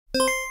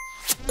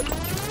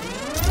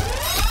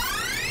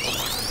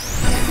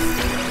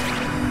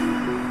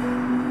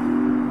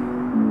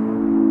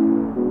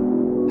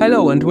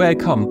Hello and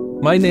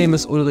welcome. My name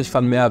is Ulrich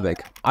van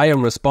Merweg. I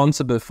am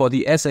responsible for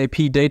the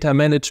SAP data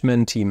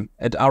management team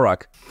at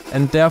ARAG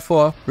and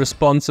therefore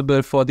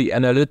responsible for the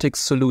analytics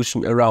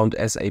solution around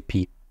SAP.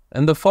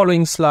 In the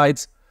following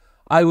slides,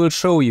 I will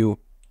show you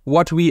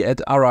what we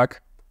at ARAG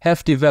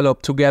have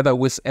developed together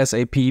with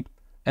SAP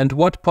and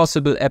what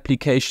possible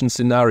application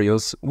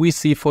scenarios we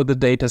see for the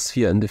data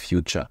sphere in the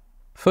future.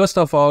 First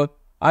of all,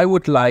 I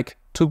would like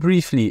to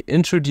briefly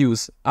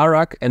introduce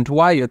ARAG and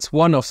why it's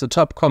one of the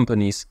top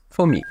companies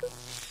for me.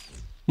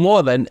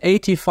 More than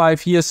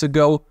 85 years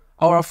ago,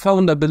 our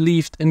founder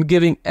believed in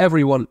giving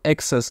everyone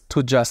access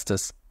to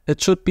justice.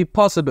 It should be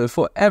possible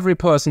for every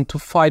person to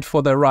fight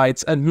for their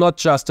rights and not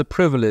just a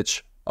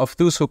privilege of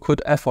those who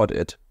could afford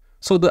it.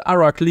 So the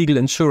ARAG Legal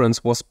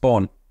Insurance was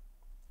born.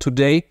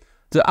 Today,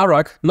 the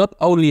ARAG not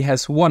only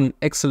has one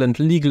excellent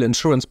legal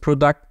insurance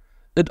product,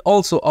 it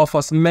also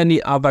offers many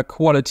other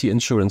quality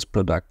insurance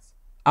products.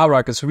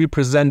 ARAG is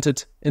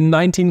represented in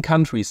 19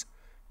 countries,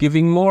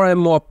 giving more and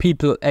more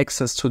people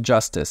access to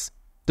justice.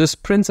 This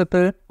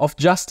principle of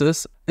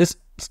justice is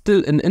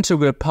still an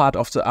integral part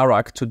of the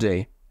ARAG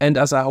today. And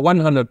as a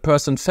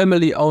 100%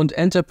 family-owned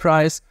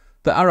enterprise,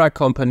 the ARAG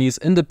company is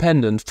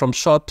independent from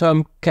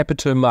short-term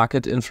capital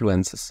market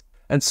influences.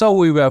 And so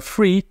we were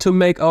free to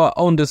make our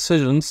own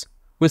decisions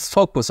with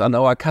focus on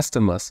our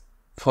customers.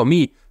 For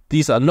me,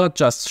 these are not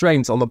just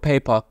strengths on the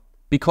paper,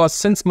 because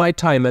since my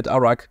time at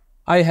ARAG,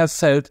 I have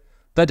felt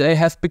that I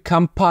have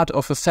become part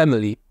of a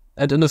family,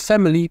 and in a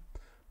family,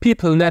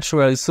 people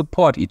naturally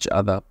support each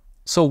other.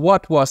 So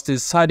what was the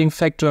deciding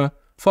factor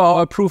for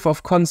our proof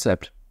of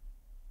concept?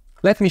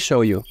 Let me show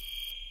you.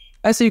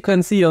 As you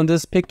can see on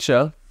this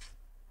picture,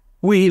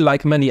 we,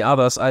 like many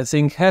others, I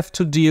think, have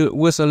to deal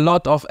with a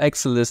lot of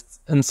Excel lists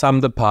in some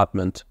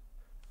department.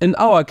 In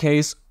our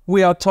case,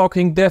 we are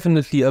talking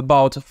definitely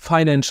about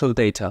financial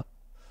data.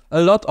 A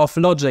lot of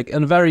logic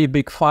in very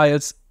big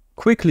files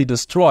quickly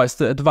destroys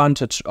the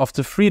advantage of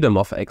the freedom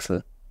of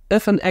Excel.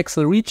 If an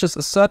Excel reaches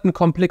a certain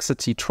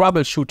complexity,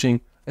 troubleshooting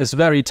is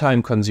very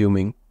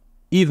time-consuming.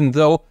 Even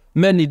though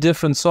many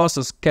different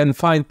sources can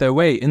find their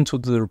way into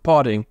the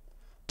reporting,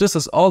 this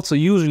is also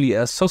usually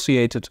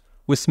associated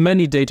with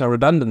many data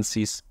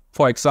redundancies.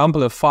 For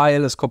example, a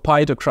file is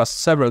copied across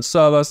several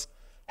servers,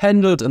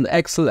 handled in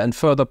Excel and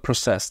further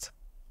processed.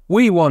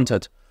 We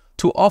wanted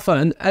to offer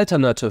an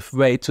alternative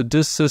way to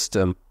this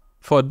system.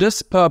 For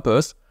this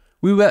purpose,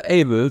 we were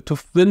able to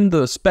win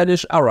the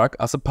Spanish ARAG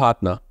as a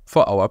partner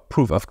for our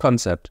proof of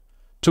concept.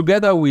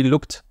 Together we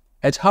looked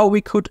at how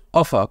we could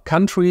offer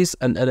countries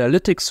an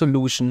analytics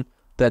solution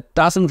that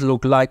doesn't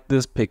look like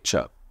this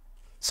picture.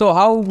 So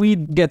how we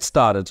get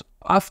started?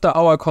 After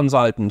our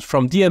consultant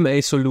from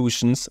DMA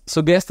Solutions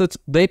suggested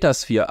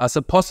DataSphere as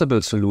a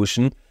possible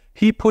solution,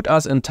 he put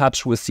us in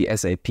touch with the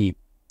SAP.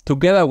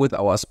 Together with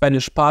our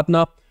Spanish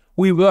partner,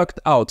 we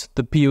worked out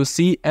the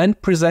POC and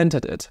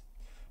presented it.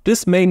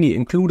 This mainly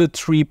included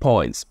 3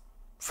 points.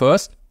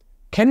 First,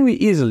 can we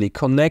easily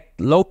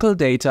connect local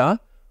data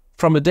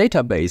from a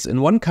database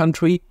in one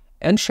country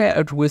and share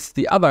it with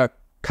the other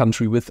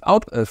country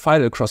without a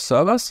file across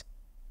servers?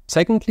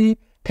 Secondly,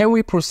 can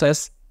we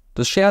process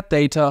the shared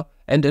data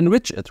and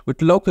enrich it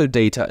with local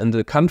data in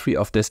the country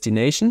of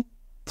destination?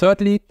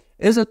 Thirdly,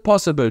 is it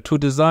possible to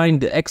design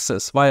the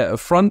access via a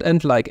front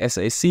end like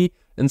SAC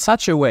in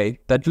such a way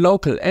that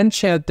local and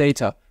shared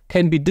data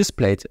can be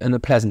displayed in a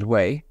pleasant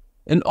way?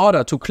 In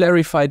order to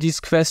clarify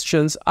these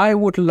questions, I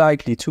would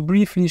like to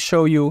briefly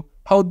show you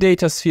how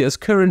DataSphere is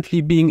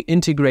currently being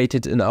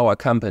integrated in our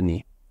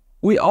company.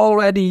 We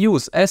already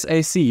use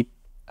SAC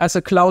as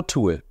a cloud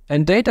tool,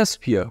 and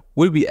DataSphere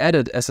will be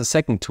added as a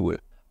second tool.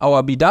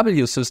 Our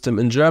BW system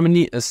in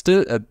Germany is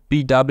still a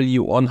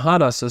BW on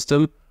HANA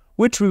system,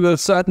 which we will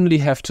certainly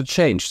have to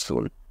change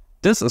soon.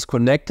 This is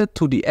connected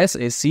to the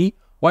SAC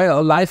via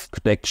a live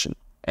connection.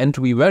 And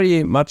we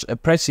very much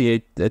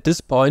appreciate at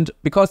this point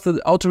because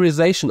the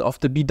authorization of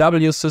the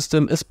BW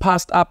system is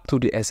passed up to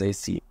the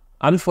SAC.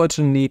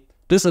 Unfortunately,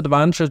 this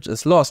advantage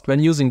is lost when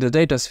using the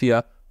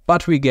DataSphere,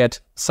 but we get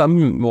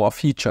some more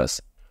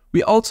features.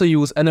 We also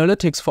use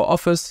Analytics for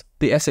Office,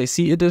 the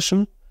SAC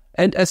edition,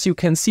 and as you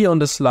can see on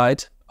the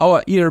slide,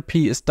 our ERP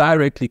is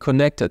directly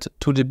connected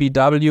to the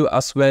BW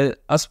as well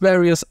as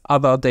various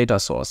other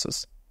data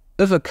sources.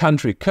 If a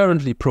country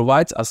currently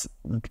provides us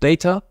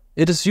data,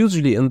 it is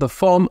usually in the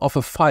form of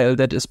a file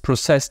that is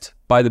processed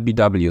by the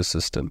BW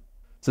system.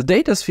 The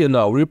DataSphere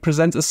now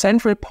represents a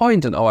central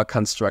point in our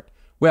construct,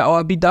 where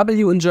our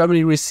BW in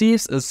Germany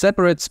receives a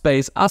separate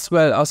space as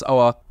well as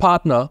our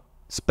partner,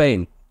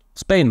 Spain.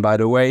 Spain, by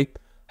the way,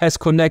 has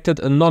connected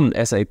a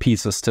non-SAP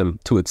system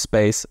to its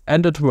space,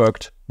 and it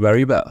worked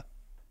very well.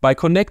 By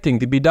connecting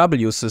the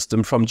BW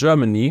system from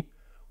Germany,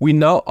 we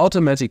now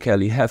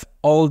automatically have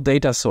all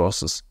data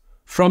sources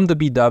from the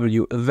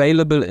BW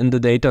available in the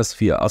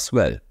DataSphere as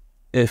well,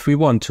 if we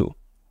want to.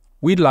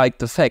 We like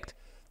the fact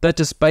that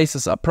the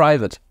spaces are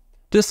private.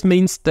 This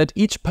means that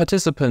each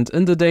participant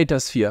in the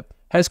DataSphere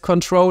has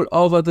control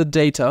over the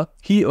data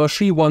he or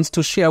she wants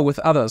to share with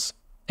others,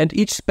 and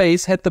each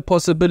space had the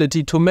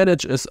possibility to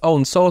manage its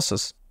own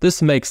sources.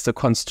 This makes the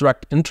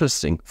construct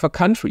interesting for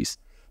countries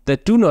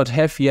that do not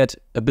have yet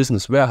a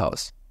business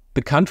warehouse.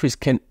 The countries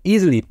can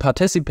easily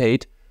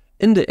participate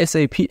in the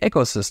SAP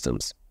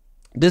ecosystems.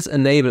 This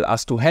enables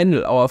us to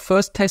handle our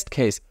first test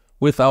case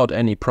without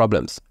any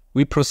problems.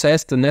 We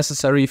processed the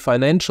necessary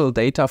financial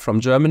data from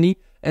Germany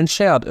and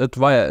shared it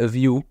via a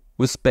view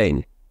with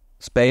Spain.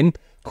 Spain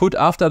could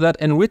after that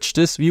enrich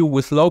this view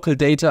with local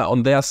data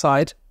on their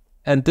side,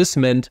 and this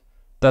meant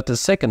that the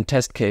second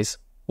test case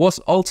was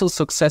also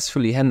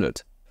successfully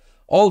handled.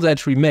 All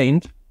that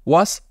remained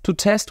was to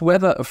test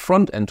whether a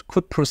front end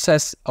could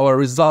process our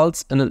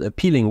results in an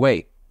appealing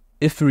way.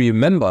 If we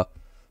remember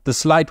the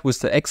slide with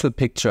the Excel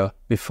picture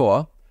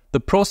before, the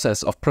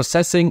process of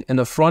processing in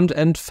a front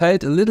end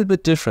felt a little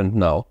bit different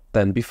now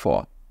than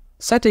before.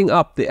 Setting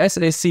up the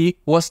SAC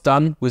was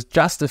done with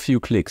just a few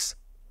clicks.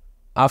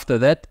 After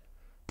that,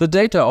 the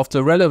data of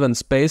the relevant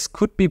space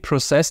could be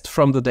processed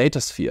from the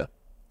datasphere.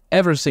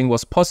 Everything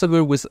was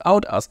possible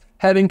without us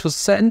having to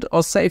send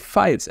or save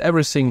files.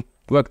 Everything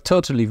worked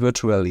totally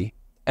virtually.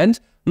 And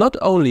not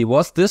only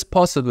was this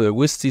possible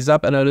with the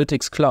SAP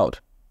Analytics Cloud,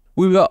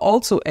 we were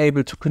also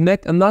able to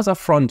connect another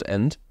front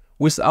end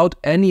without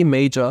any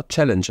major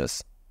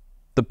challenges.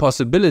 The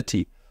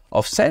possibility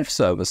of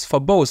self-service for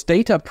both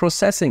data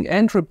processing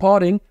and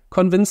reporting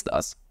convinced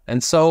us,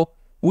 and so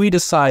we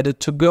decided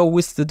to go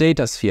with the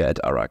datasphere at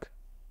ARAG.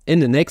 In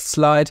the next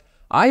slide,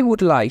 I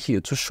would like you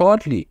to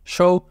shortly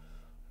show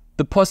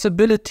the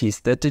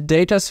possibilities that the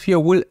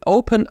datasphere will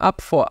open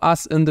up for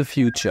us in the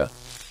future.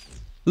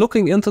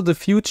 Looking into the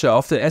future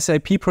of the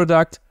SAP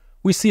product,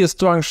 we see a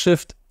strong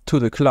shift to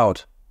the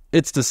cloud.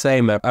 It's the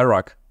same at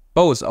ARAG.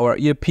 Both our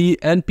ERP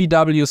and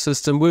BW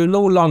system will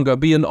no longer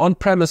be an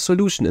on-premise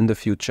solution in the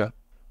future.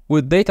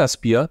 With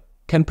Datasphere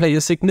can play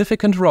a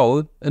significant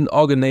role in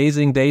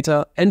organizing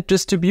data and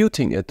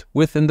distributing it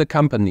within the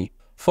company.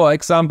 For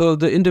example,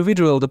 the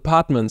individual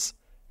departments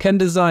can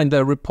design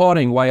their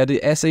reporting via the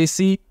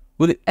SAC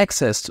with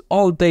access to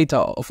all data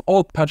of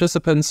all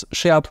participants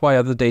shared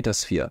via the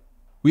Datasphere.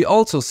 We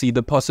also see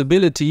the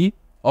possibility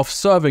of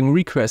serving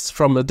requests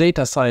from a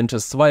data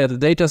scientist via the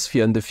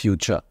Datasphere in the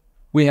future.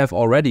 We have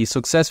already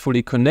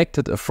successfully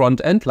connected a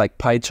front end like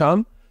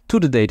PyCharm to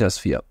the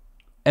Datasphere.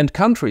 And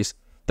countries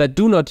that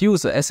do not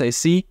use a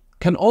SAC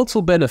can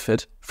also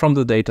benefit from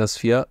the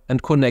Datasphere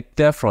and connect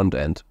their front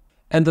end.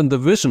 And in the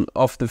vision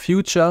of the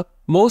future,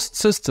 most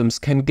systems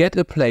can get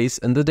a place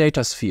in the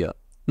Datasphere.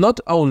 Not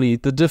only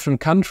the different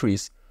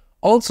countries,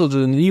 also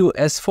the new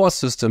S4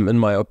 system in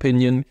my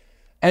opinion.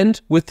 And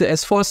with the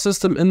S4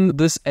 system in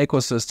this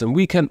ecosystem,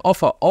 we can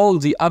offer all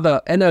the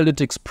other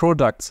analytics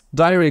products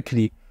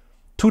directly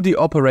to the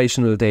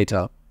operational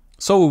data.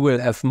 So we will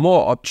have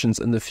more options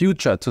in the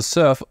future to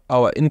serve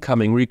our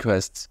incoming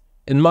requests.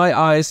 In my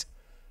eyes,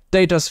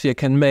 Datasphere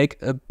can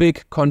make a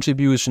big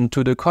contribution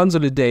to the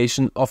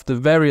consolidation of the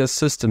various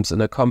systems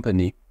in a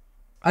company.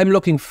 I'm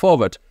looking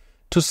forward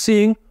to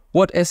seeing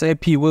what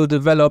SAP will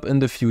develop in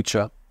the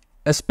future,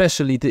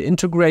 especially the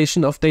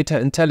integration of data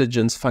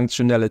intelligence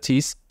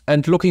functionalities.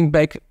 And looking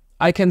back,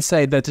 I can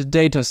say that the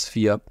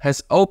Datasphere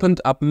has opened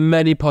up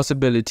many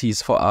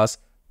possibilities for us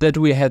that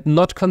we had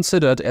not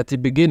considered at the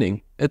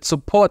beginning. It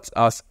supports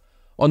us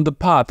on the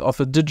path of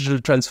a digital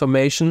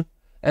transformation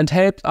and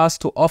helped us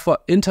to offer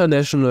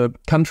international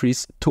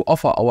countries to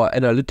offer our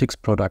analytics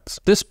products.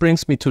 This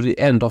brings me to the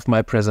end of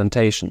my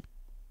presentation.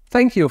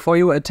 Thank you for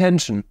your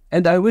attention,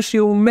 and I wish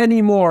you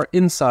many more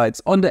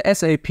insights on the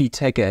SAP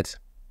TechEd.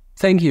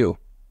 Thank you.